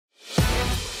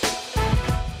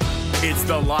It's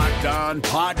the Locked On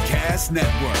Podcast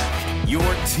Network, your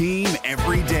team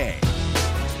every day.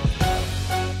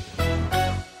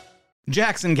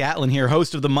 Jackson Gatlin here,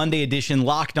 host of the Monday edition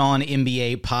Locked On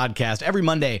NBA podcast. Every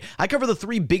Monday, I cover the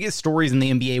three biggest stories in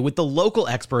the NBA with the local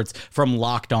experts from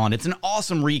Locked On. It's an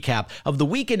awesome recap of the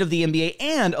weekend of the NBA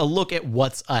and a look at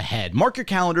what's ahead. Mark your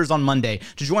calendars on Monday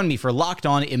to join me for Locked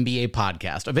On NBA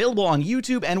podcast, available on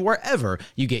YouTube and wherever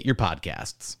you get your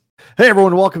podcasts. Hey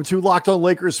everyone, welcome to Locked On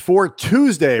Lakers for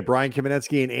Tuesday. Brian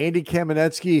Kamenetsky and Andy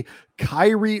Kamenetsky.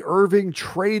 Kyrie Irving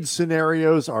trade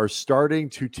scenarios are starting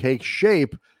to take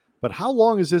shape. But how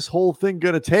long is this whole thing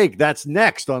going to take? That's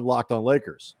next on Locked On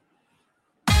Lakers.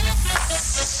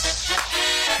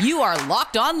 You are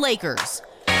Locked On Lakers,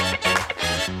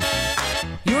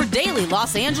 your daily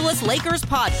Los Angeles Lakers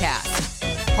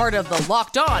podcast. Part of the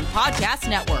Locked On Podcast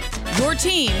Network, your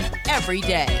team every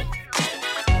day.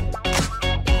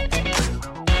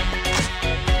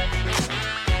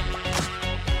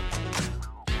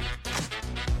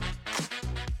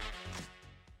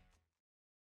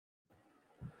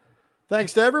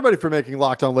 Thanks to everybody for making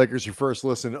Locked On Lakers your first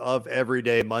listen of every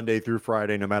day, Monday through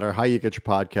Friday, no matter how you get your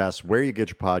podcasts, where you get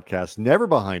your podcasts, never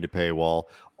behind a paywall,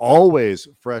 always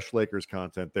fresh Lakers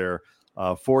content there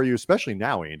for you, especially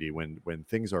now, Andy, when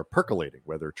things are percolating,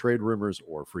 whether trade rumors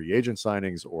or free agent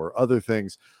signings or other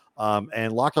things.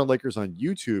 And Locked On Lakers on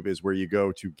YouTube is where you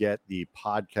go to get the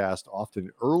podcast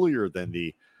often earlier than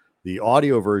the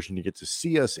audio version. You get to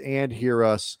see us and hear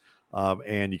us.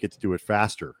 And you get to do it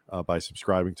faster by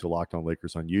subscribing to Locked On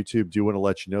Lakers on YouTube. Do want to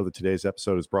let you know that today's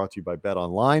episode is brought to you by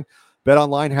BetOnline.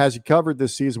 BetOnline has you covered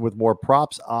this season with more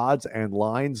props, odds, and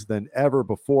lines than ever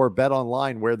before.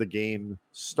 BetOnline, where the game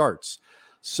starts.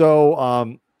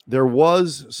 So there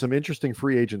was some interesting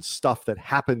free agent stuff that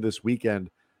happened this weekend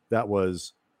that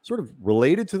was sort of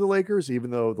related to the Lakers,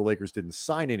 even though the Lakers didn't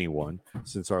sign anyone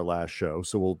since our last show.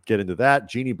 So we'll get into that.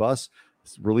 Jeanie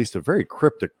released a very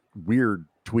cryptic, weird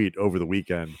tweet over the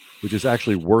weekend, which is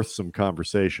actually worth some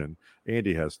conversation.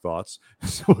 Andy has thoughts,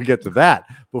 so we'll get to that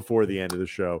before the end of the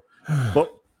show.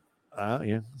 But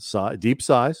deep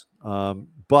sighs.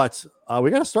 But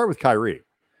we got to start with Kyrie,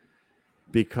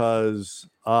 because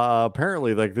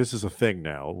apparently, like, this is a thing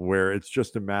now where it's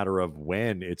just a matter of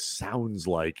when. It sounds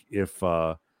like if,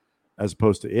 as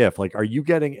opposed to if. Like, are you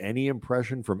getting any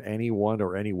impression from anyone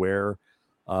or anywhere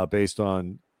based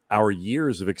on our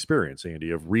years of experience,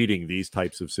 Andy, of reading these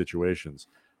types of situations,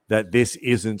 that this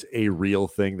isn't a real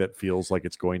thing that feels like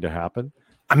it's going to happen?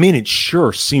 I mean, it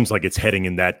sure seems like it's heading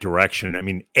in that direction. I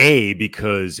mean,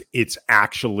 because it's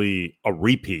actually a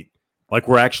repeat. Like,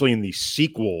 we're actually in the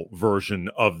sequel version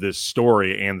of this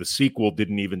story, and the sequel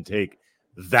didn't even take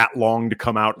that long to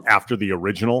come out after the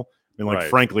original. I mean,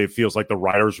 frankly, it feels like the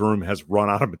writer's room has run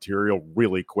out of material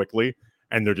really quickly,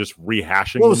 and they're just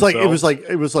rehashing. Well, it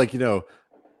was like, you know,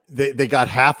 They got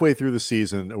halfway through the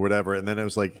season or whatever, and then it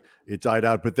was like it died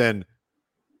out. But then,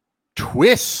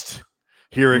 twist,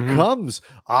 here it comes.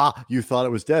 You thought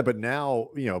it was dead, but now,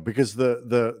 you know, because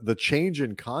the change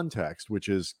in context, which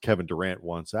is Kevin Durant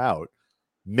wants out,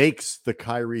 makes the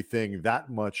Kyrie thing that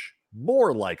much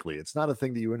more likely. It's not a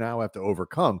thing that you now have to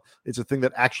overcome. It's a thing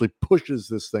that actually pushes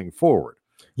this thing forward.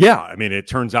 Yeah, I mean, it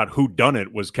turns out who done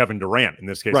it was Kevin Durant in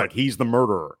this case. Right. Like, he's the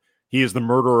murderer. He is the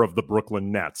murderer of the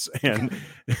Brooklyn Nets. And,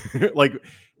 like,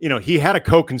 you know, he had a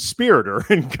co-conspirator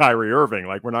in Kyrie Irving.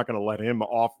 Like, we're not going to let him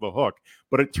off the hook.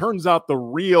 But it turns out the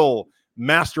real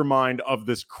mastermind of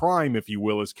this crime, if you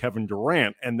will, is Kevin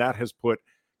Durant. And that has put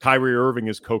Kyrie Irving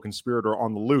as co-conspirator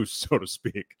on the loose, so to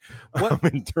speak,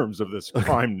 in terms of this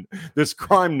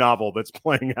crime novel that's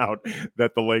playing out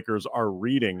that the Lakers are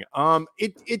reading.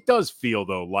 It does feel,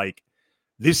 though, like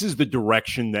this is the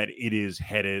direction that it is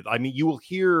headed. I mean, you will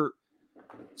hear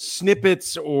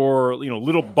snippets or, you know,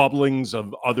 little bubblings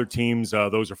of other teams.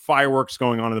 Those are fireworks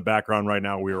going on in the background right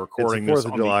now. We are recording this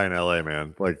on 4th of July in LA,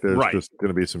 man. Like, there's just going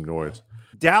to be some noise.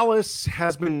 Dallas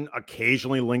has been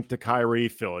occasionally linked to Kyrie.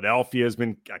 Philadelphia has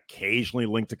been occasionally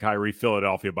linked to Kyrie.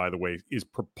 Philadelphia, by the way, is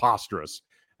preposterous,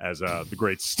 as the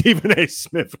great Stephen A.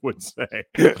 Smith would say.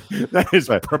 That is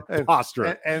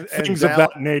preposterous. And things of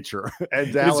that nature.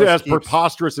 And Dallas is as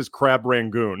preposterous as Crab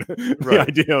Rangoon. The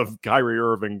idea of Kyrie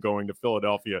Irving going to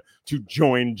Philadelphia to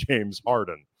join James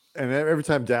Harden. And every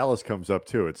time Dallas comes up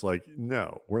too, it's like,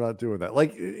 no, we're not doing that.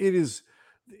 Like,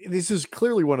 this is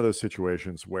clearly one of those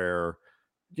situations where,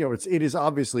 you know, it is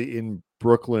obviously in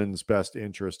Brooklyn's best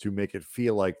interest to make it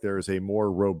feel like there's a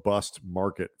more robust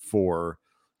market for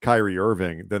Kyrie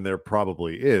Irving than there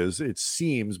probably is. It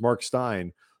seems Mark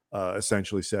Stein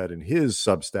essentially said in his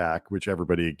Substack, which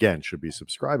everybody again should be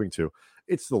subscribing to,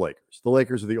 it's the Lakers. The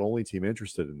Lakers are the only team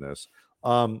interested in this.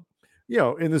 You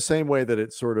in the same way that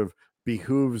it sort of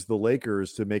behooves the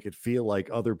Lakers to make it feel like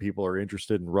other people are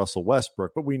interested in Russell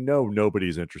Westbrook, but we know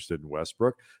nobody's interested in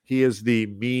Westbrook. He is the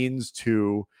means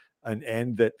to an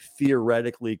end that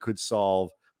theoretically could solve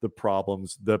the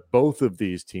problems that both of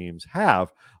these teams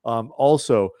have.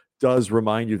 Also does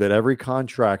remind you that every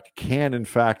contract can in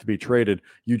fact be traded.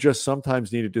 You just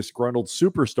sometimes need a disgruntled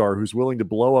superstar who's willing to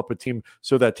blow up a team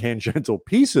so that tangential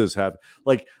pieces have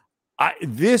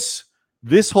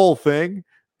this whole thing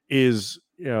is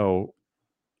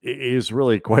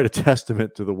really quite a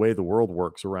testament to the way the world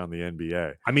works around the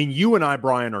NBA. I mean, you and I,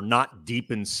 Brian, are not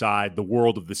deep inside the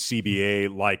world of the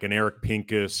CBA like an Eric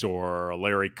Pincus or a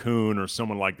Larry Kuhn or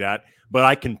someone like that. But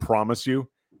I can promise you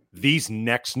these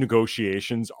next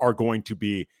negotiations are going to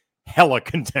be hella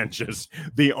contentious.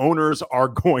 The owners are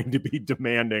going to be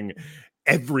demanding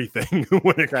everything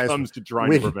when it comes to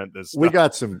trying to prevent this stuff.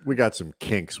 We got some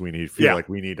kinks we need like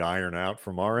we need to iron out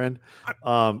from our end.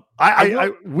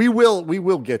 We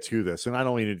will get to this, and I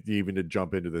don't need even to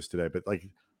jump into this today, but like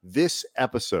this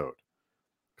episode,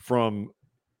 from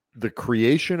the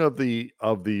creation of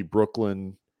the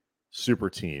Brooklyn super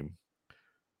team,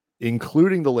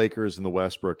 including the Lakers in the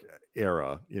Westbrook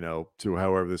era, to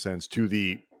however this ends, to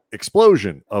the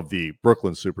explosion of the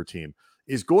Brooklyn super team,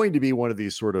 is going to be one of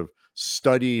these sort of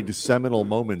studied seminal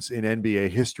moments in NBA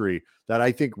history that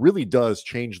I think really does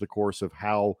change the course of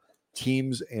how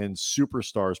teams and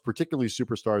superstars, particularly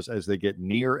superstars as they get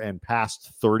near and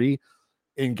past 30,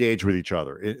 engage with each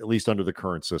other, at least under the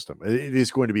current system. It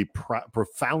is going to be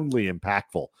profoundly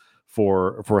impactful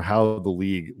for how the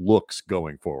league looks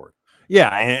going forward. Yeah,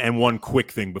 and one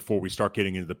quick thing before we start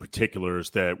getting into the particulars,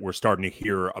 that we're starting to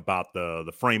hear about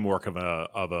the framework of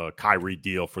a Kyrie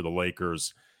deal for the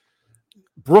Lakers.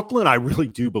 Brooklyn, I really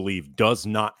do believe, does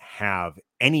not have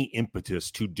any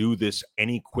impetus to do this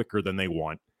any quicker than they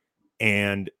want.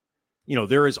 And,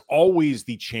 there is always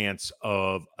the chance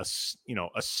of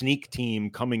a sneak team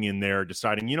coming in there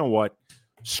deciding, you know what,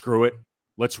 screw it,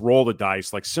 let's roll the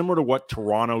dice. Like similar to what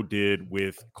Toronto did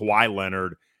with Kawhi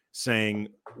Leonard, saying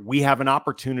we have an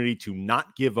opportunity to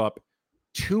not give up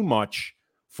too much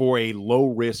for a low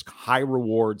risk, high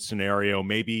reward scenario.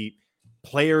 Maybe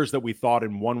players that we thought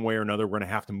in one way or another we're going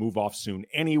to have to move off soon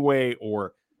anyway,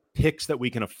 or picks that we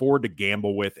can afford to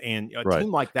gamble with. And a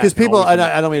team like that, because people, I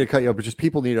don't mean to cut you off, but just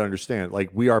people need to understand, like,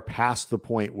 we are past the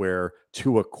point where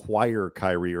to acquire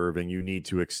Kyrie Irving, you need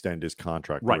to extend his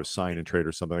contract or a sign and trade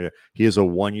or something like that. He is a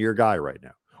 1-year guy right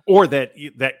now. Or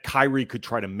that Kyrie could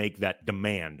try to make that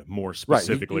demand more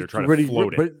specifically, or try to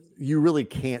float it. But you really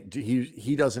can't.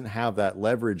 He doesn't have that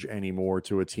leverage anymore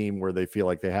to a team where they feel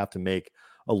like they have to make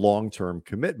a long-term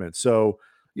commitment. So,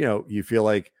 you feel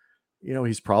like,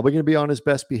 he's probably going to be on his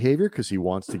best behavior because he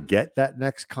wants to get that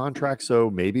next contract.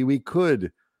 So maybe we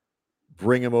could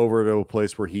bring him over to a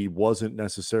place where he wasn't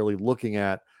necessarily looking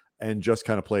at, and just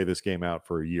kind of play this game out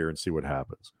for a year and see what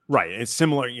happens. Right. It's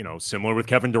similar with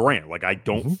Kevin Durant. Like, I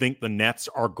don't think the Nets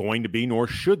are going to be, nor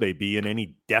should they be, in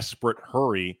any desperate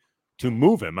hurry to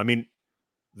move him. I mean,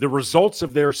 the results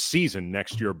of their season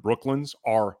next year, Brooklyn's,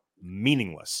 are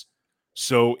meaningless.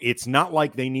 So it's not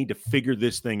like they need to figure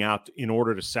this thing out in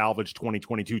order to salvage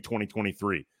 2022,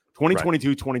 2023.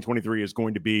 2022, 2023 is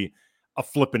going to be a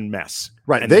flipping mess.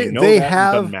 Right. And they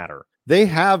doesn't matter. They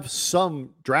have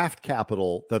some draft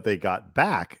capital that they got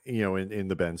back, in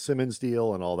the Ben Simmons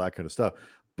deal and all that kind of stuff.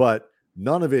 But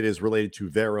none of it is related to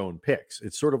their own picks.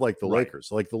 It's sort of like the Lakers.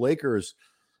 Like the Lakers,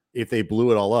 if they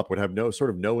blew it all up, would have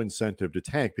no incentive to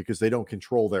tank because they don't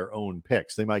control their own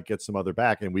picks. They might get some other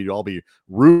back, and we'd all be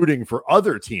rooting for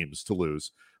other teams to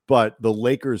lose. But the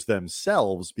Lakers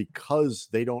themselves, because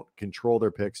they don't control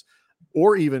their picks,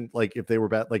 or even like if they were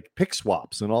bad, like pick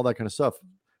swaps and all that kind of stuff,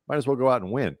 might as well go out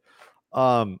and win.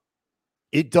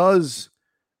 It does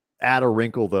add a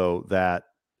wrinkle, though, that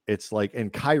it's like,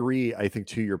 and Kyrie, I think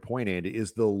to your point, Andy,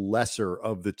 is the lesser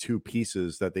of the two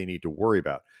pieces that they need to worry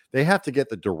about. They have to get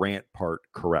the Durant part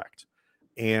correct.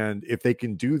 And if they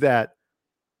can do that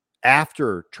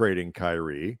after trading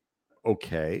Kyrie,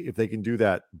 okay. If they can do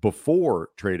that before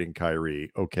trading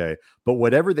Kyrie, okay. But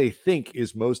whatever they think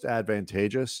is most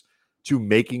advantageous to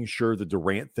making sure the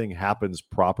Durant thing happens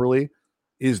properly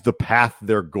is the path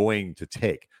they're going to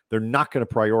take. They're not going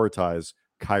to prioritize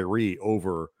Kyrie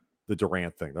over the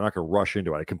Durant thing. They're not going to rush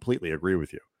into it. I completely agree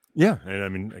with you. Yeah. And I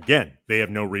mean, again, they have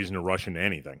no reason to rush into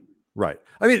anything. Right.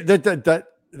 I mean, that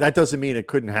doesn't mean it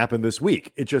couldn't happen this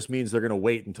week. It just means they're going to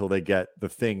wait until they get the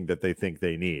thing that they think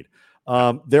they need.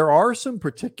 There are some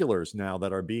particulars now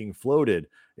that are being floated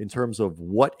in terms of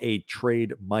what a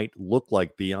trade might look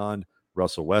like beyond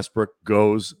Russell Westbrook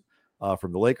goes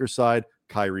from the Lakers side.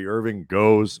 Kyrie Irving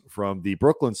goes from the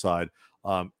Brooklyn side.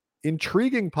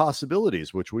 Intriguing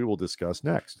possibilities, which we will discuss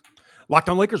next. Locked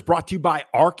On Lakers brought to you by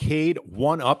Arcade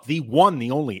 1-Up. The one,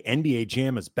 the only NBA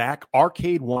Jam is back.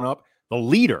 Arcade 1-Up, the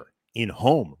leader in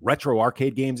home retro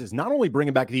arcade games, is not only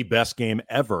bringing back the best game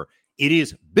ever, it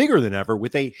is bigger than ever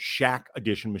with a Shaq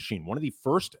Edition machine. One of the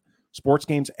first sports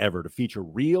games ever to feature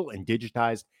real and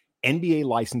digitized NBA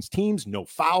licensed teams. No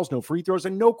fouls, no free throws,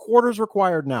 and no quarters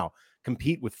required now.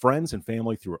 Compete with friends and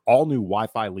family through all new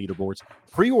Wi-Fi leaderboards.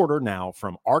 Pre-order now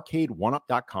from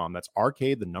arcade1up.com. That's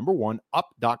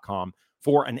arcade1up.com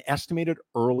for an estimated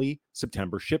early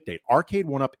September ship date. Arcade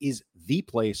 1-Up is the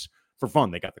place for fun.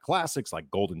 They got the classics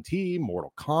like Golden Tee,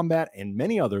 Mortal Kombat, and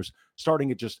many others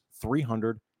starting at just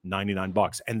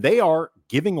 $399. And they are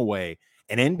giving away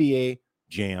an NBA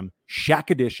Jam Shaq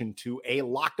Edition to a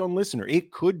Locked On listener.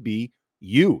 It could be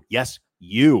you. Yes,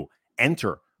 you.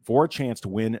 Enter for a chance to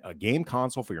win a game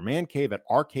console for your man cave at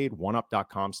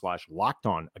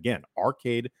arcade1up.com/lockedon. Again,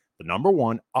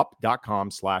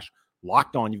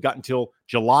 up.com/lockedon. You've got until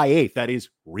July 8th. That is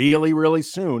really, really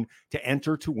soon to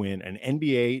enter to win an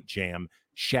NBA Jam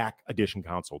Shaq Edition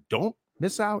console. Don't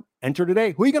miss out. Enter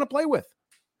today. Who are you going to play with?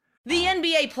 The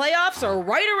NBA playoffs are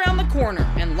right around the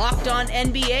corner, and Locked On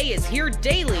NBA is here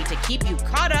daily to keep you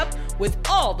caught up with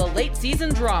all the late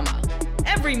season drama.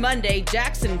 Every Monday,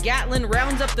 Jackson Gatlin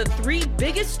rounds up the 3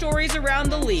 biggest stories around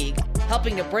the league,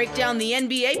 helping to break down the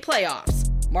NBA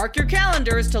playoffs. Mark your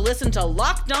calendars to listen to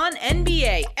Locked On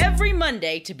NBA every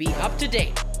Monday to be up to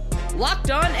date.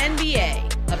 Locked On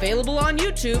NBA, available on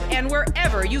YouTube and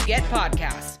wherever you get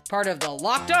podcasts. Part of the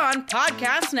Locked On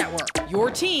Podcast Network, your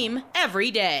team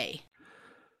every day.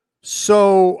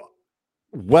 So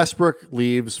Westbrook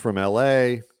leaves from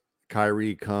LA.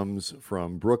 Kyrie comes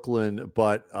from Brooklyn,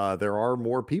 but there are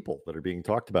more people that are being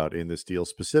talked about in this deal,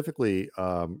 specifically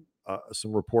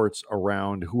some reports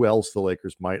around who else the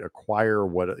Lakers might acquire,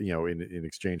 in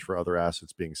exchange for other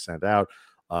assets being sent out,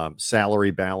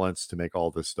 salary balance to make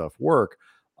all this stuff work.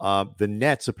 The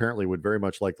Nets apparently would very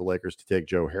much like the Lakers to take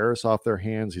Joe Harris off their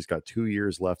hands. He's got 2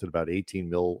 years left at about 18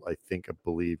 mil, I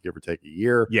believe, give or take a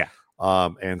year. Yeah.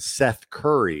 And Seth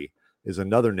Curry is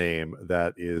another name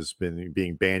that is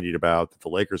being bandied about that the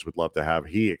Lakers would love to have.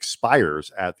 He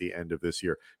expires at the end of this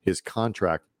year. His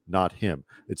contract, not him.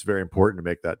 It's very important to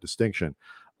make that distinction.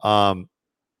 And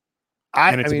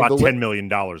it's about $10 million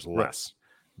less. Right.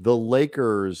 The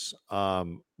Lakers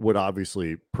would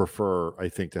obviously prefer, I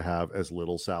think, to have as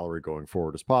little salary going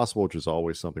forward as possible, which is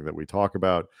always something that we talk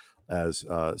about as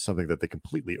something that they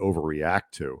completely overreact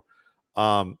to.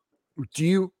 Do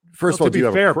you, first of all, to be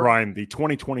fair, Brian, the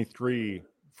 2023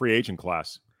 free agent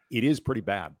class, it is pretty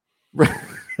bad. You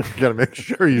got to make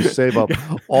sure you save up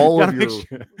all of your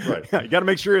right. Yeah, you got to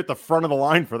make sure you're at the front of the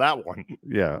line for that one.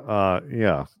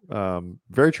 Yeah.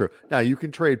 Very true. Now you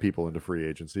can trade people into free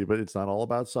agency, but it's not all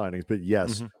about signings. But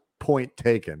yes, point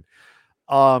taken.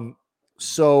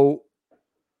 So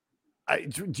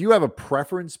do you have a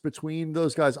preference between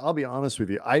those guys? I'll be honest with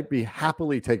you. I'd be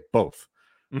happily take both.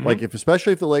 Like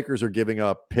especially if the Lakers are giving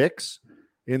up picks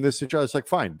in this situation, it's like,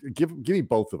 fine, give me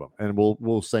both of them and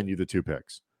we'll send you the 2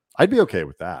 picks. I'd be okay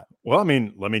with that. Well, I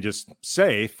mean, let me just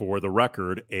say for the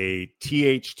record, a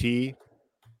THT,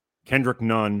 Kendrick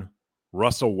Nunn,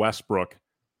 Russell Westbrook,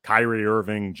 Kyrie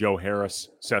Irving, Joe Harris,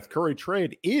 Seth Curry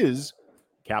trade is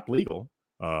cap legal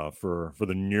for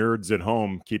the nerds at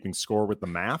home keeping score with the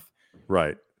math.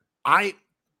 Right.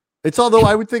 It's although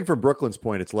I would think from Brooklyn's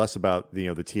point, it's less about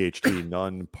the THT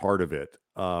Nunn part of it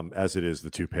as it is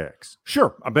the 2 picks.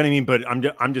 Sure, but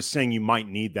I'm just saying you might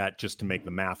need that just to make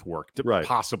the math work, right?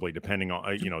 Possibly, depending on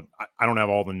I don't have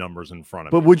all the numbers in front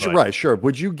of me. But would you? Right, sure.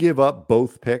 Would you give up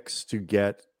both picks to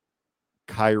get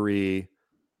Kyrie,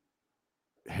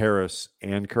 Harris,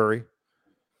 and Curry?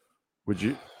 Would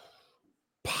you?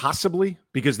 Possibly,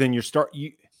 because then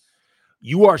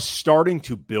you are starting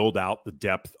to build out the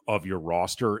depth of your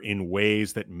roster in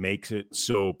ways that makes it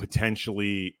so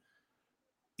potentially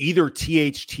either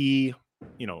THT,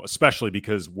 especially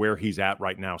because where he's at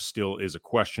right now still is a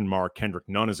question mark. Kendrick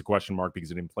Nunn is a question mark because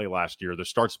he didn't play last year. There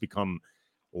starts to become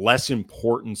less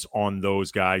importance on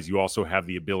those guys. You also have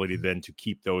the ability then to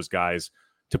keep those guys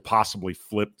to possibly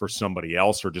flip for somebody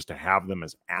else or just to have them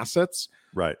as assets.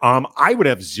 Right. I would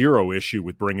have zero issue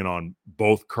with bringing on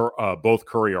both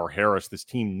Curry or Harris. This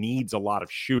team needs a lot of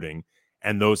shooting,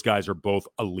 and those guys are both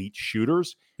elite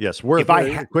shooters. Yes.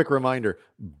 Quick reminder,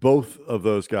 both of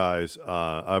those guys,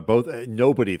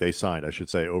 nobody they signed, I should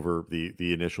say, over the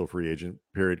initial free agent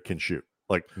period can shoot.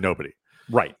 Like nobody.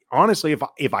 Right. Honestly,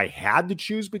 if I had to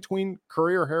choose between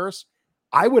Curry or Harris,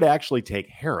 I would actually take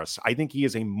Harris. I think he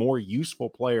is a more useful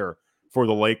player for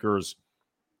the Lakers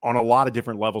on a lot of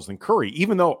different levels than Curry,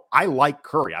 even though I like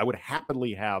Curry. I would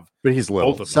happily have. But he's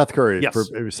little. Both of Seth them. Curry, Yes.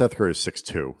 Seth Curry is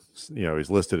 6'2". He's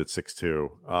listed at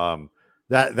 6'2".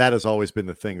 That has always been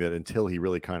the thing that until he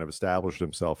really kind of established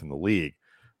himself in the league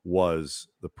was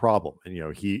the problem.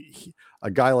 And, he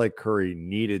a guy like Curry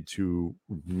needed to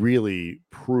really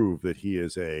prove that he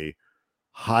is a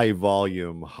high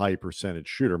volume, high percentage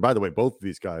shooter. And by the way, both of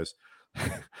these guys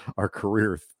are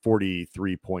career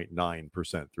 43.9%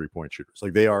 3-point shooters.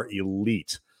 Like, they are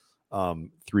elite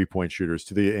 3-point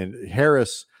shooters. And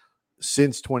Harris,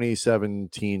 since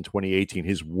 2017, 2018,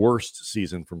 his worst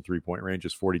season from 3-point range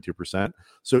is 42%.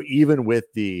 So even with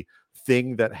the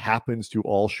thing that happens to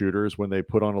all shooters when they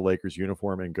put on a Lakers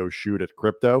uniform and go shoot at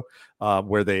Crypto,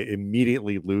 where they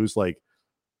immediately lose like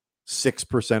 6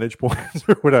 percentage points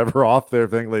or whatever off their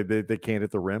thing, they can't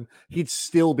hit the rim, he'd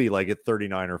still be like at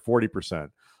 39 or 40%,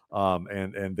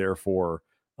 and therefore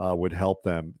would help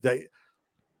them.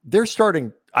 They're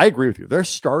starting. I agree with you. They're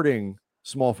starting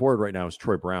small forward right now is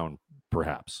Troy Brown,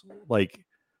 perhaps. Like,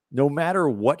 no matter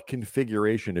what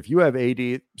configuration, if you have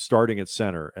AD starting at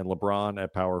center and LeBron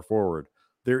at power forward,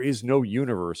 there is no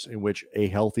universe in which a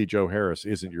healthy Joe Harris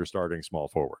isn't your starting small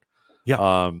forward.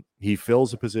 Yeah. He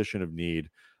fills a position of need.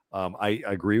 I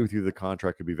agree with you. The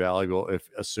contract could be valuable if,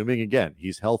 assuming again,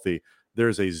 he's healthy,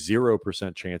 there's a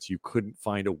 0% chance you couldn't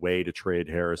find a way to trade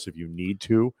Harris if you need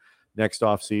to next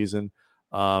offseason.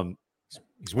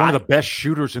 He's one of the best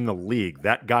shooters in the league.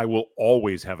 That guy will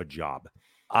always have a job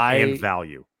and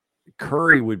value.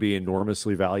 Curry would be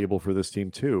enormously valuable for this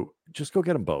team too. Just go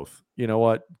get them both. You know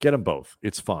what? Get them both.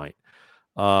 It's fine.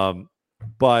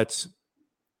 But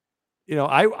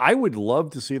I would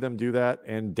love to see them do that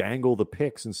and dangle the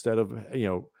picks instead of,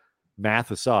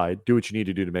 math aside, do what you need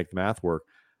to do to make the math work.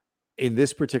 In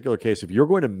this particular case, if you're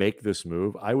going to make this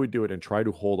move, I would do it and try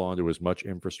to hold on to as much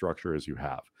infrastructure as you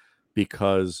have,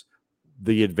 because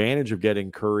the advantage of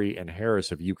getting Curry and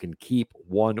Harris, if you can keep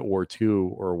one or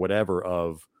two or whatever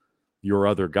of your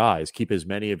other guys, keep as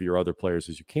many of your other players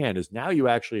as you can, is now you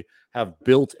actually have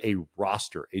built a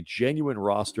roster, a genuine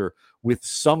roster with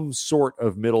some sort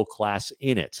of middle class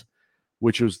in it,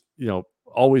 which was,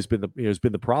 always been has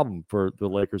been the problem for the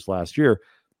Lakers last year.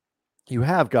 You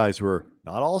have guys who are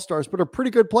not all-stars, but are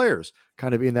pretty good players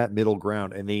kind of in that middle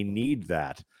ground, and they need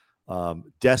that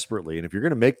desperately. And if you're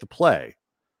going to make the play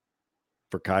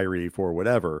for Kyrie, for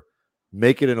whatever,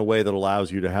 make it in a way that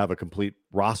allows you to have a complete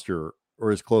roster,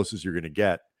 or as close as you're going to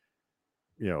get,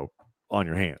 on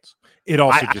your hands. It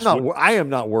also I am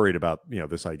not worried about,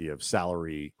 this idea of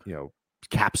salary,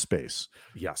 cap space.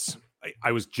 Yes.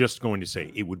 I was just going to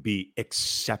say it would be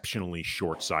exceptionally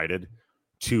short-sighted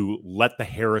to let the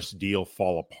Harris deal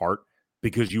fall apart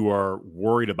because you are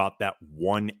worried about that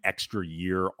one extra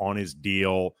year on his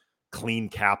deal, clean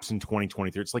caps in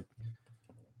 2023. It's like,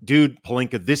 dude,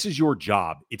 Pelinka, this is your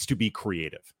job. It's to be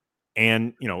creative.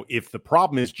 And, if the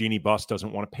problem is Jeanie Buss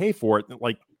doesn't want to pay for it,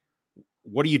 like,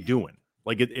 what are you doing?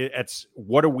 Like, it's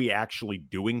what are we actually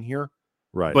doing here?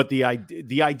 Right. But the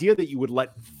idea that you would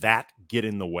let that get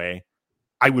in the way,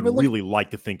 I would really like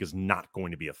to think is not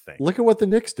going to be a thing. Look at what the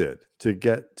Knicks did to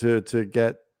get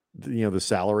the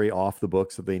salary off the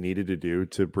books that they needed to do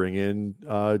to bring in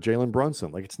Jalen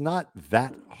Brunson. Like, it's not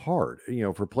that hard,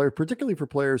 for particularly for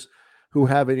players who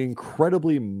have an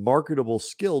incredibly marketable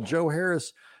skill. Joe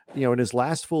Harris, in his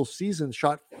last full season,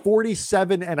 shot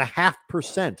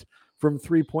 47.5% from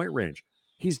 3-point range.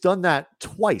 He's done that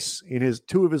twice in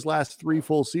two of his last 3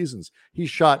 full seasons. He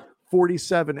shot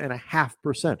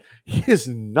 47.5%. He is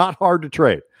not hard to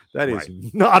trade. That is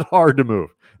not hard to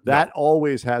move. That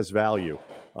always has value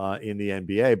in the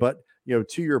NBA. But,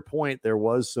 to your point, there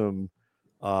was some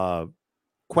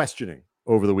questioning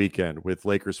over the weekend with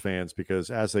Lakers fans, because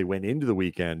as they went into the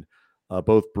weekend,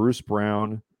 both Bruce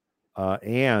Brown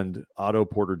and Otto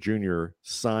Porter Jr.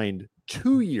 signed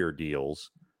 2-year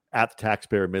deals at the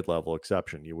taxpayer mid-level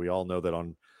exception. We all know that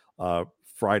on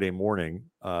Friday morning,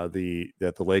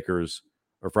 the Lakers,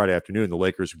 or Friday afternoon, the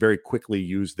Lakers very quickly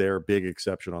used their big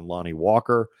exception on Lonnie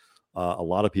Walker. A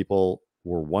lot of people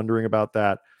were wondering about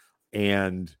that.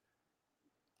 And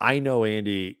I know,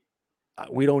 Andy,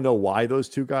 we don't know why those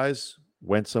two guys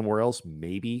went somewhere else.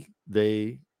 Maybe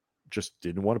they just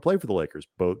didn't want to play for the Lakers.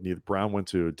 Neither Brown went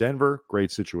to Denver,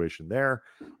 great situation there.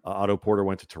 Otto Porter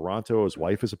went to Toronto. His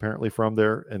wife is apparently from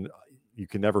there, and you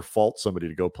can never fault somebody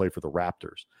to go play for the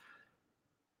Raptors.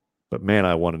 But man,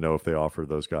 I want to know if they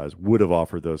would have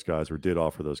offered those guys, or did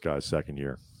offer those guys second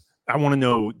year. I want to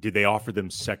know, did they offer them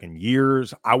second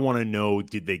years? I want to know,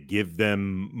 did they give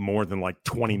them more than like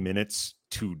 20 minutes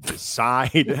to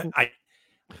decide?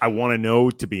 I want to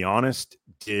know, to be honest,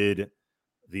 did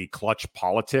the clutch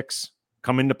politics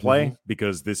come into play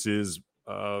because this is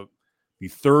the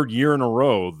third year in a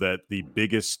row that the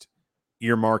biggest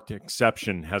earmarked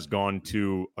exception has gone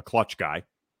to a clutch guy.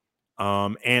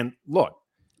 And look,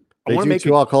 They do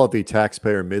too. I'll call it the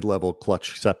taxpayer mid-level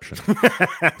clutch exception.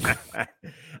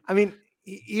 I mean,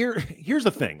 here's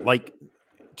the thing. Like,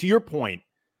 to your point,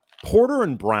 Porter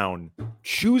and Brown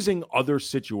choosing other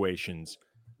situations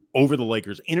over the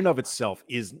Lakers in and of itself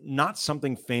is not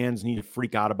something fans need to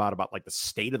freak out about like the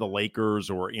state of the Lakers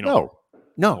or,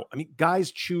 No. I mean,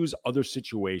 guys choose other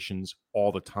situations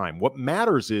all the time. What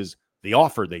matters is the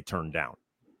offer they turned down.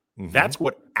 That's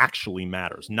what actually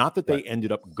matters. Not that they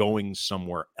ended up going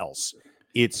somewhere else.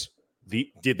 It's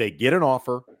did they get an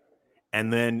offer,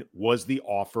 and then was the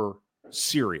offer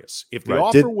serious? If the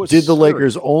offer was did the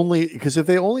Lakers only, because if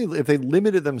they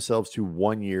limited themselves to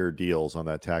 1-year deals on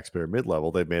that taxpayer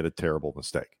mid-level, they made a terrible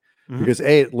mistake. Because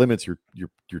it limits your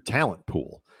talent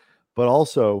pool, but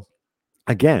also,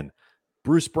 again,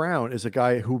 Bruce Brown is a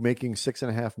guy who making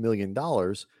 $6.5 million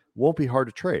won't be hard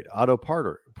to trade. Otto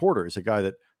Porter is a guy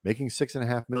that making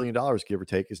 $6.5 million, give or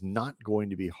take, is not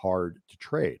going to be hard to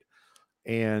trade.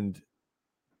 And,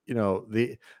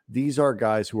 these are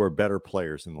guys who are better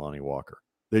players than Lonnie Walker.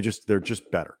 They're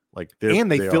just better. Like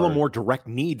they fill a more direct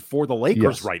need for the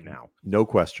Lakers right now. No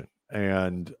question.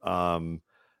 And,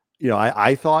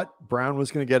 I thought Brown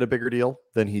was going to get a bigger deal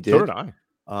than he did. So did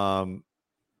I.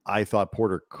 I thought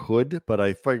Porter could, but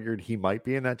I figured he might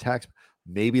be in that tax.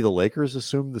 Maybe the Lakers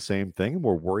assumed the same thing and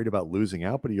were worried about losing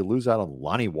out, but you lose out on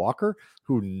Lonnie Walker,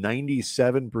 who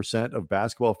 97% of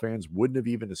basketball fans wouldn't have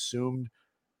even assumed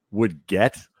would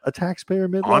get a taxpayer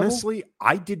mid-level. Honestly,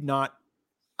 I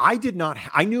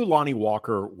knew Lonnie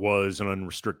Walker was an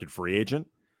unrestricted free agent.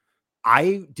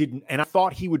 I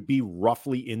thought he would be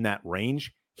roughly in that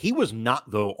range. He was not,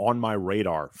 though, on my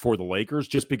radar for the Lakers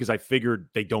just because I figured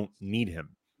they don't need him.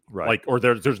 Right. Or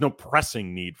there's no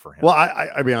pressing need for him. Well,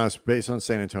 I be honest, based on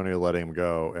San Antonio letting him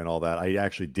go and all that, I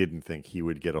actually didn't think he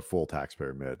would get a full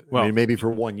taxpayer mid. Well, I mean, maybe for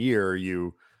 1 year,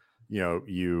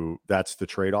 that's the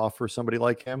trade-off for somebody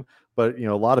like him. But,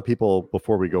 a lot of people,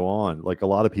 before we go on, like a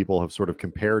lot of people have sort of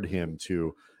compared him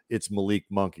to it's Malik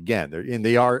Monk again.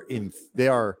 They are in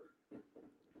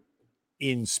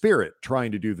spirit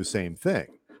trying to do the same thing.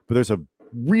 But there's a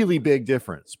really big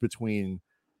difference between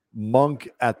Monk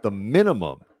at the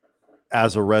minimum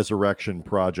as a resurrection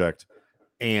project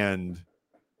and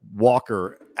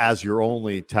Walker as your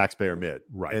only taxpayer mid.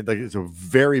 Right. And it's a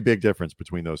very big difference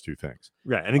between those two things.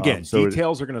 Yeah. And again,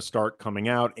 details are going to start coming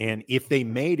out. And if they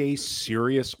made a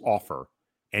serious offer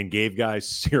and gave guys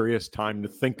serious time to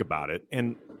think about it,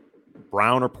 and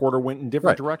Brown or Porter went in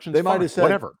different directions, they might have said,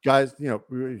 whatever. Guys,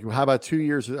 how about 2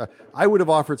 years? I would have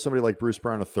offered somebody like Bruce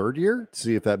Brown a third year to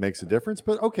see if that makes a difference.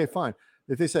 But okay, fine.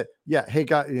 If they say, yeah, hey,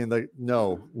 guy,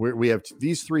 no, we have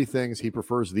these three things. He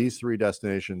prefers these three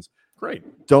destinations.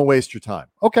 Great. Don't waste your time.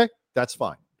 Okay, that's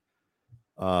fine.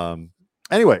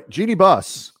 Anyway, Jeanie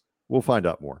Buss. We'll find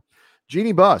out more.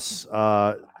 Jeanie Buss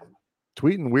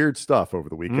tweeting weird stuff over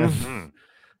the weekend.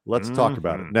 Let's talk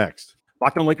about it next.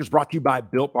 Locked On Lakers brought to you by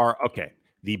Built Bar. Okay,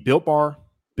 the Built Bar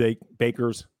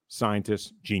bakers,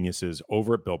 scientists, geniuses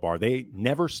over at Built Bar, they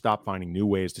never stop finding new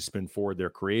ways to spin forward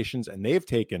their creations, and they have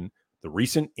taken the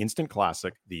recent instant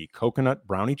classic, the coconut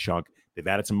brownie chunk. They've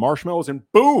added some marshmallows, and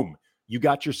boom, you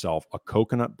got yourself a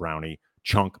coconut brownie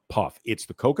chunk puff. It's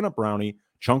the coconut brownie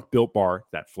chunk Built Bar,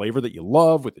 that flavor that you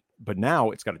love, but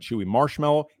now it's got a chewy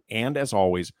marshmallow, and as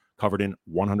always, covered in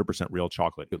 100% real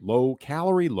chocolate. Low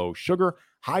calorie, low sugar,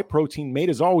 high protein, made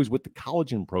as always with the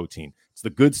collagen protein. It's the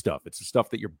good stuff. It's the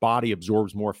stuff that your body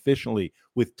absorbs more efficiently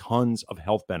with tons of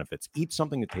health benefits. Eat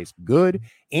something that tastes good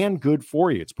and good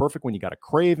for you. It's perfect when you got a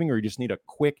craving or you just need a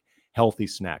quick, healthy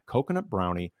snack. Coconut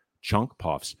brownie chunk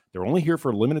puffs. They're only here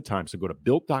for a limited time. So go to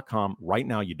built.com right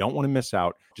now. You don't want to miss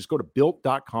out. Just go to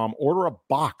built.com, order a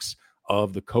box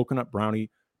of the coconut brownie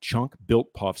chunk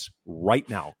Built Puffs right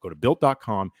now. Go to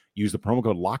built.com, use the promo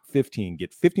code LOCK15,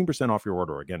 get 15% off your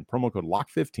order. Again, promo code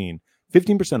LOCK15,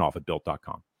 15% off at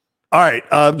built.com. All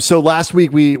right. So last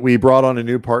week we brought on a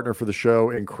new partner for the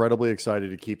show. Incredibly excited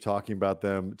to keep talking about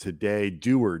them today.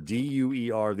 Duer,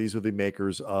 D-U-E-R. These are the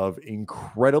makers of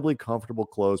incredibly comfortable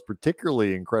clothes,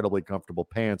 particularly incredibly comfortable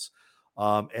pants.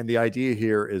 And the idea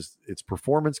here is it's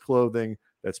performance clothing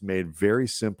that's made very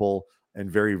simple and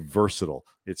very versatile.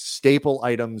 It's staple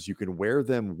items. You can wear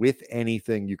them with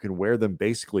anything. You can wear them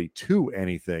basically to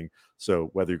anything.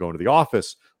 So whether you're going to the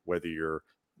office, whether you're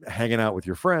hanging out with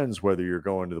your friends, whether you're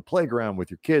going to the playground with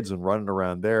your kids and running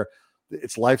around there,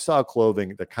 it's lifestyle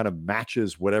clothing that kind of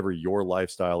matches whatever your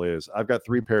lifestyle is. I've got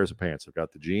 3 pairs of pants. I've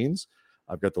got the jeans,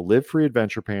 I've got the Live Free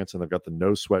Adventure pants, and I've got the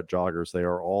No Sweat joggers. They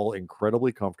are all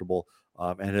incredibly comfortable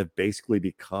and have basically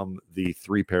become the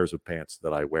 3 pairs of pants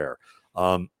that I wear.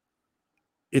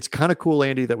 It's kind of cool,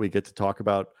 Andy, that we get to talk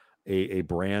about a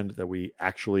brand that we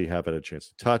actually have had a chance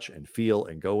to touch and feel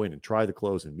and go in and try the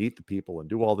clothes and meet the people and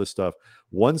do all this stuff.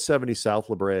 170 South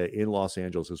La Brea in Los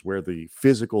Angeles is where the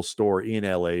physical store in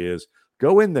LA is.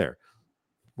 Go in there,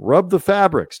 rub the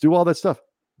fabrics, do all that stuff.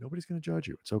 Nobody's going to judge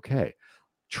you. It's okay.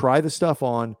 Try the stuff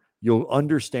on. You'll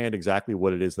understand exactly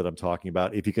what it is that I'm talking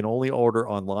about. If you can only order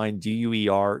online,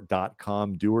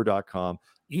 duer.com, doer.com.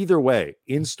 Either way,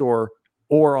 in store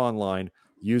or online,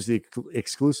 use the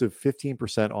exclusive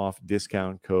 15% off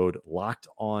discount code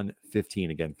LOCKEDON15.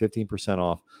 Again, 15%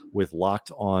 off with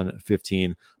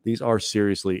LOCKEDON15. These are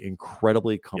seriously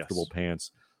incredibly comfortable pants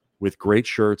with great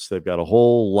shirts. They've got a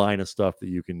whole line of stuff that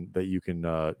you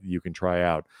can try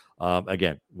out.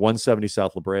 Again, 170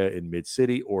 South La Brea in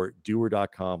Mid-City or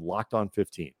doer.com,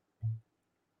 LOCKEDON15.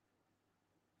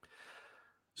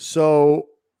 So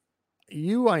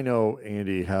you, I know,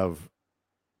 Andy, have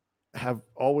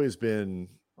always been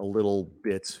a little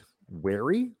bit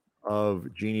wary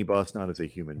of Jeanie Buss, not as a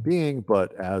human being,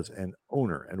 but as an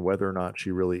owner, and whether or not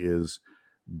she really is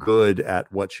good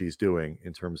at what she's doing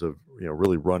in terms of,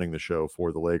 really running the show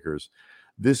for the Lakers.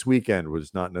 This weekend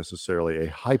was not necessarily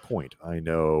a high point, I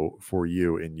know, for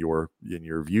you in your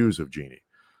views of Jeanie.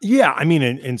 Yeah, I mean,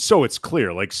 and so it's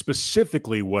clear, like,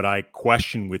 specifically what I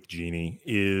question with Jeanie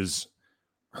is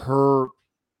her,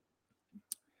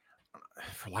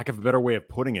 for lack of a better way of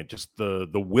putting it, just the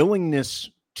willingness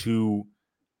to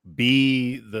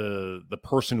be the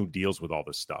person who deals with all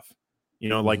this stuff.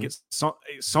 Like, it's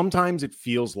sometimes it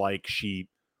feels like she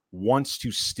wants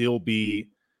to still be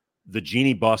the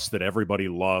Jeanie Buss that everybody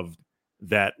loved,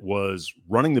 that was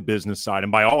running the business side,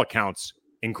 and by all accounts,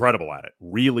 incredible at it.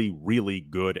 Really, really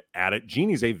good at it.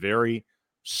 Jeanie's a very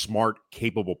smart,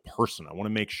 capable person. I want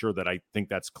to make sure that I think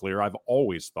that's clear. I've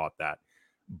always thought that.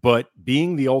 But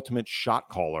being the ultimate shot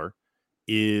caller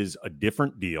is a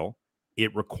different deal.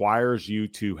 It requires you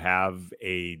to have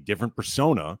a different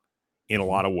persona in a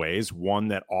lot of ways. One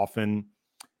that often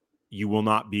you will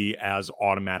not be as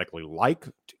automatically liked.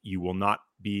 You will not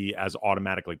be as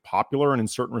automatically popular. And in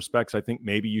certain respects, I think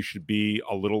maybe you should be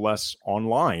a little less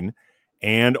online.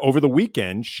 And over the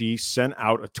weekend, she sent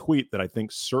out a tweet that I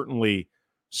think certainly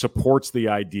supports the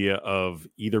idea of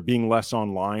either being less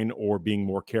online or being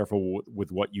more careful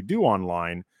with what you do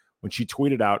online. When she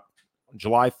tweeted out on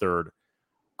July 3rd,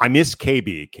 "I miss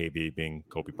KB being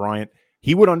Kobe Bryant.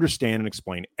 He would understand and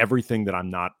explain everything that I'm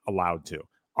not allowed to.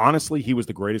 Honestly, he was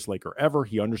the greatest Laker ever.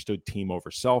 He understood team over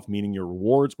self, meaning your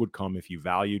rewards would come if you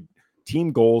valued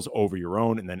team goals over your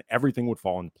own, and then everything would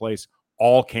fall into place."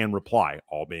 All can reply,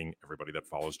 all being everybody that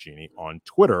follows Jeanie on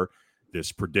Twitter.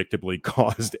 This predictably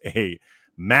caused a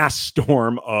mass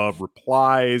storm of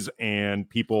replies, and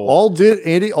people all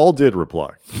did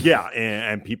reply. Yeah,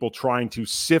 and people trying to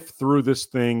sift through this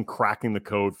thing, cracking the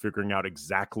code, figuring out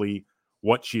exactly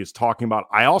what she is talking about.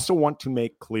 I also want to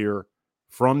make clear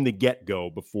from the get-go,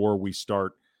 before we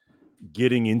start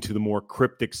getting into the more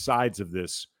cryptic sides of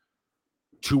this,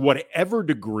 to whatever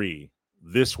degree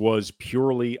this was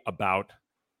purely about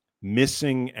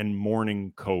missing and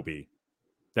mourning Kobe,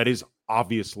 that is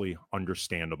obviously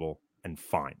understandable and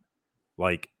fine.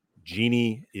 Like,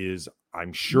 Jeanie is,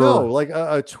 I'm sure. No, like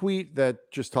a tweet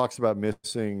that just talks about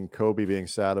missing Kobe, being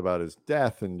sad about his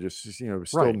death, and just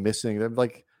still missing them.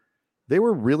 Like, they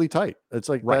were really tight. It's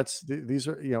like, these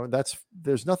are,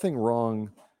 there's nothing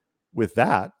wrong with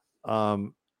that.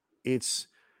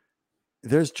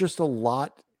 There's just a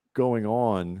lot going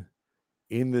on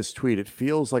in this tweet. It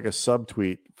feels like a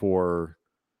subtweet for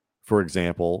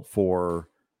example, for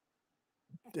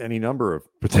any number of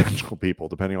potential people,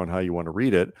 depending on how you want to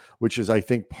read it, which is, I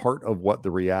think, part of what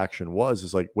the reaction was,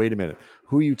 is like, wait a minute,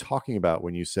 who are you talking about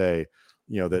when you say,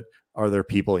 that are there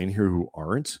people in here who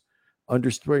aren't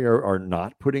understanding or are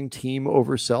not putting team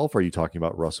over self? Are you talking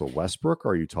about Russell Westbrook?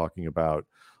 Are you talking about,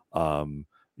 the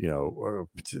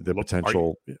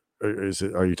potential?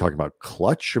 Are you talking about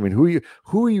Clutch? I mean,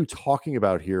 who are you talking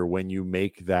about here when you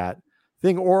make that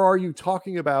thing? Or are you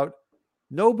talking about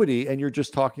nobody and you're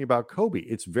just talking about Kobe?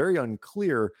 It's very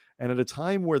unclear. And at a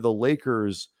time where the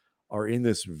Lakers are in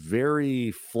this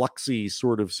very fluxy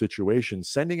sort of situation,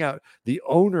 the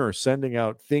owner sending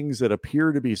out things that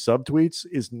appear to be subtweets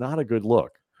is not a good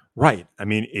look. Right. I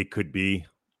mean, it could be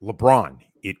LeBron.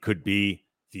 It could be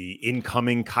the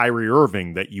incoming Kyrie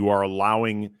Irving, that you are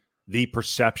allowing the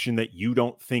perception that you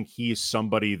don't think he is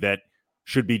somebody that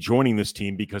should be joining this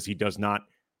team because he does not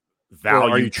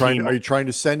value. Are you trying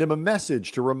to send him a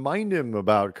message to remind him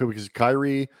about, because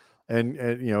Kyrie and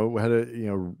had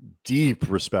a deep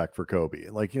respect for Kobe.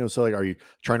 Like, so like, are you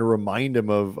trying to remind him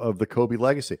of the Kobe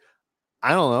legacy?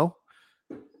 I don't know.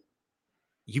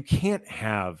 You can't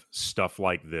have stuff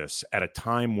like this at a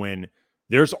time when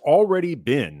there's already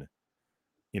been,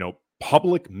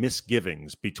 public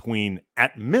misgivings between,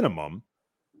 at minimum,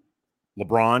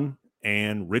 LeBron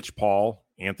and Rich Paul,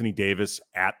 Anthony Davis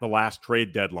at the last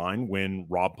trade deadline when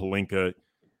Rob Pelinka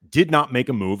did not make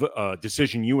a move, a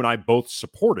decision you and I both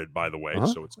supported, by the way.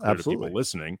 So it's clear to people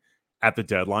listening at the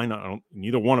deadline.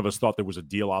 Neither one of us thought there was a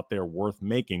deal out there worth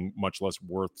making, much less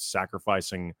worth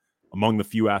sacrificing among the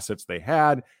few assets they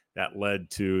had. That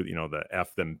led to, the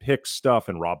F them pick stuff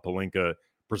and Rob Pelinka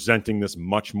presenting this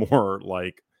much more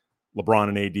like LeBron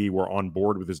and AD were on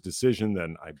board with his decision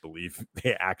than I believe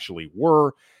they actually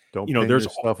were. Don't pin your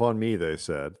stuff on me, they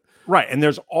said. Right. And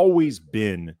there's always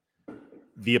been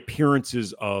the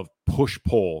appearances of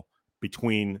push-pull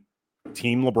between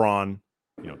Team LeBron,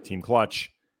 Team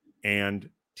Clutch, and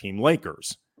Team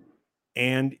Lakers.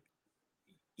 And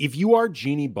if you are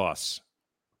Jeanie Buss,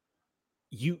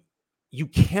 you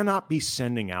cannot be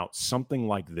sending out something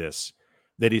like this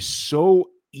that is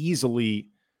so easily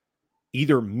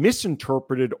either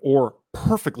misinterpreted or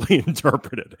perfectly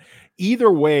interpreted. Either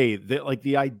way, that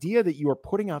the idea that you are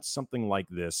putting out something like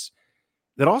this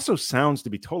that also sounds, to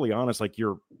be totally honest, like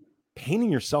you're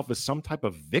painting yourself as some type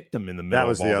of victim in the middle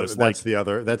of all this. That's the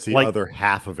other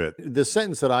half of it. The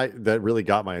sentence that really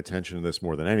got my attention in this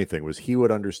more than anything was he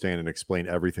would understand and explain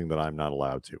everything that I'm not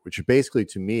allowed to, which basically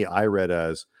to me I read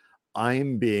as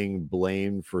I'm being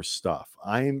blamed for stuff.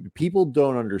 People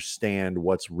don't understand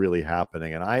what's really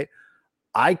happening, and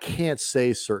I can't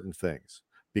say certain things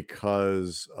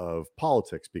because of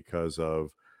politics, because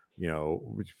of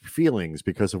feelings,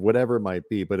 because of whatever it might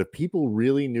be. But if people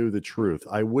really knew the truth,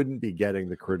 I wouldn't be getting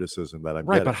the criticism that I'm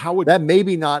getting. But how would that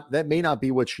may not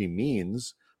be what she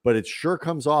means, but it sure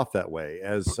comes off that way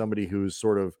as somebody who's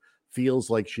sort of feels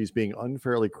like she's being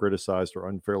unfairly criticized or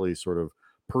unfairly sort of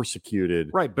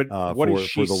persecuted. Right, but what is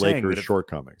she for the saying? Lakers'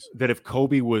 shortcomings? That if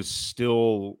Kobe was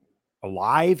still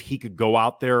alive, he could go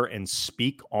out there and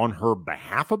speak on her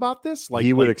behalf about this?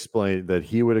 He would explain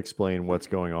what's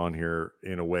going on here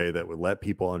in a way that would let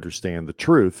people understand the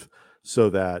truth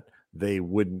so that they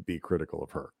wouldn't be critical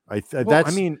of her.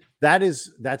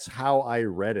 That's how I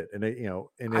read it. And and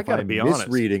if I'm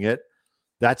misreading it,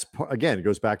 it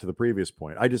goes back to the previous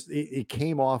point. It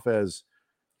came off as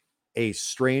a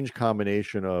strange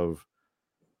combination of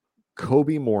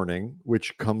Kobe mourning,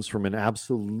 which comes from an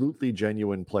absolutely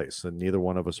genuine place and neither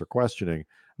one of us are questioning,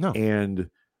 and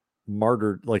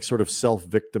martyred, like sort of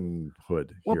self-victimhood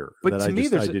here but that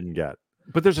to I didn't get.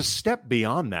 But there's a step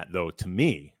beyond that, though, to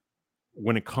me,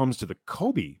 when it comes to the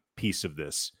Kobe piece of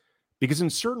this, because in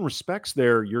certain respects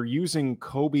there, you're using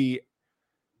Kobe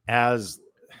as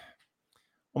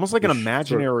almost like an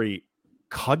imaginary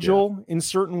cudgel in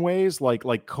certain ways.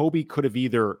 Like Kobe could have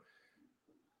either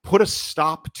put a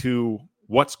stop to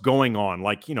what's going on.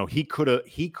 Like, he could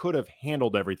have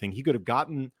handled everything. He could have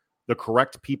gotten the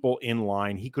correct people in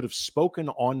line. He could have spoken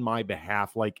on my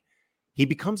behalf. Like, he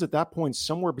becomes at that point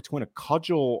somewhere between a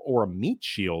cudgel or a meat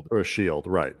shield. Or a shield,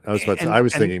 right. I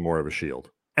was thinking more of a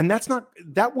shield. And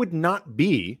that would not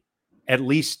be, at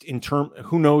least in term,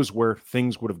 who knows where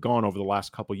things would have gone over the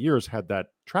last couple of years had that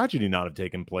tragedy not have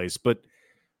taken place. But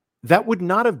that would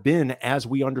not have been, as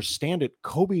we understand it,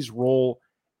 Kobe's role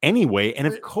anyway. And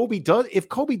if Kobe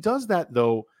does that,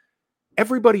 though,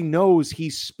 everybody knows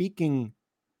he's speaking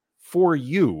for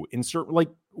you in certain, like,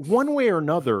 one way or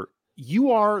another.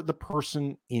 You are the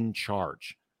person in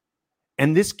charge.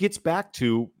 And this gets back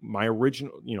to my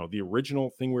original, the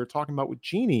original thing we were talking about with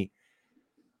Jeanie.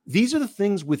 These are the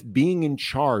things with being in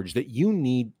charge that you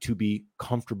need to be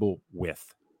comfortable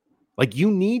with. Like,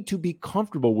 you need to be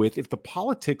comfortable with if the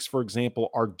politics, for example,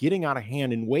 are getting out of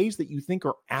hand in ways that you think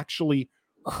are actually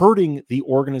hurting the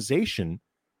organization.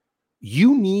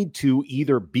 You need to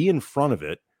either be in front of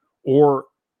it or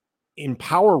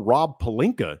empower Rob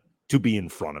Pelinka to be in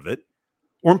front of it,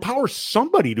 or empower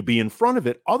somebody to be in front of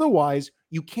it. Otherwise,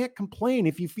 you can't complain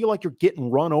if you feel like you're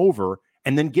getting run over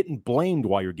and then getting blamed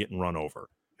while you're getting run over.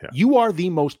 Yeah. You are the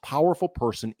most powerful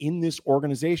person in this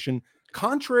organization,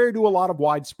 contrary to a lot of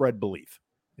widespread belief.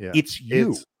 Yeah. It's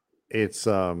you.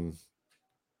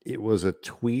 It was a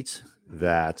tweet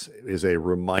that is a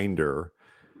reminder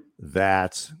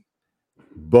that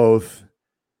both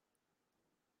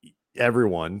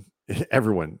everyone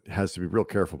has to be real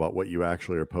careful about what you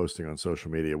actually are posting on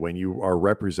social media. When you are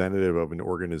representative of an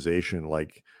organization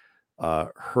like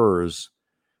hers,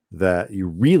 that you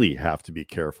really have to be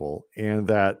careful, and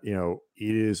that, it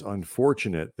is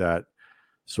unfortunate that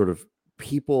sort of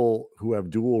people who have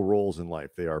dual roles in life.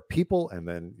 They are people, and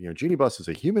then Jeanie Buss is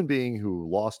a human being who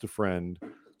lost a friend.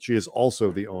 She is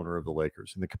also the owner of the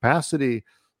Lakers. In the capacity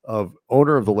of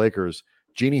owner of the Lakers,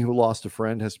 Jeanie, who lost a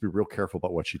friend, has to be real careful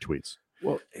about what she tweets.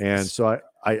 Well, and so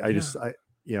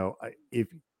if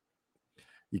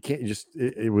you can't just,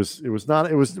 it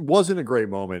wasn't a great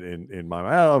moment in my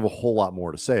mind. I don't have a whole lot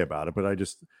more to say about it, but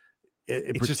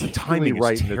it's just the timing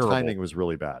right. And the timing was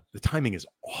really bad. The timing is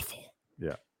awful.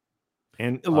 Yeah.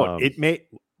 And look, it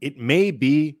may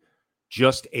be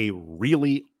just a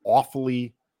really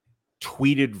awfully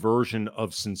tweeted version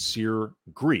of sincere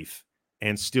grief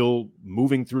and still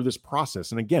moving through this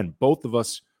process. And again, both of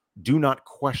us do not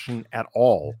question at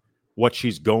all what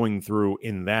she's going through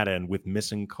in that end with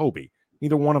missing Kobe.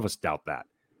 Neither one of us doubt that.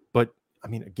 But I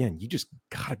mean, again, you just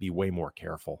got to be way more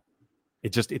careful.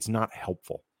 It's not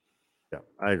helpful. Yeah,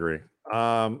 I agree.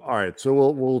 All right, so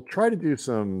we'll try to do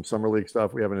some summer league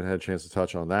stuff. We haven't had a chance to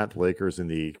touch on that. The Lakers in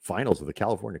the finals of the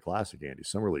California Classic, Andy.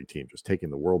 Summer league team just taking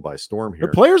the world by storm here.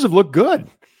 The players have looked good.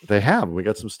 They have. We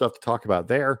got some stuff to talk about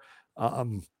there.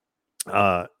 And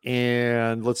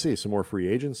let's see, some more free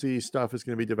agency stuff is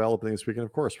going to be developing this weekend.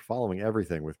 Of course, we're following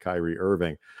everything with Kyrie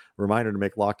Irving. Reminder to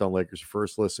make Locked On Lakers your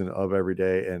first listen of every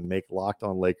day, and make Locked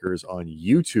On Lakers on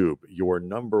YouTube your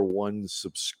number one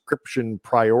subscription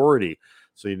priority,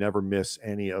 so you never miss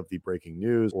any of the breaking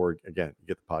news, or again, you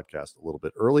get the podcast a little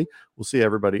bit early. We'll see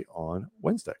everybody on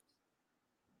Wednesday.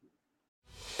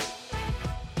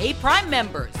 Hey, Prime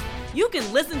members, you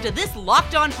can listen to this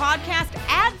Locked On podcast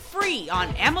ad-free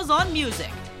on Amazon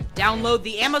Music. Download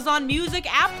the Amazon Music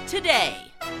app today.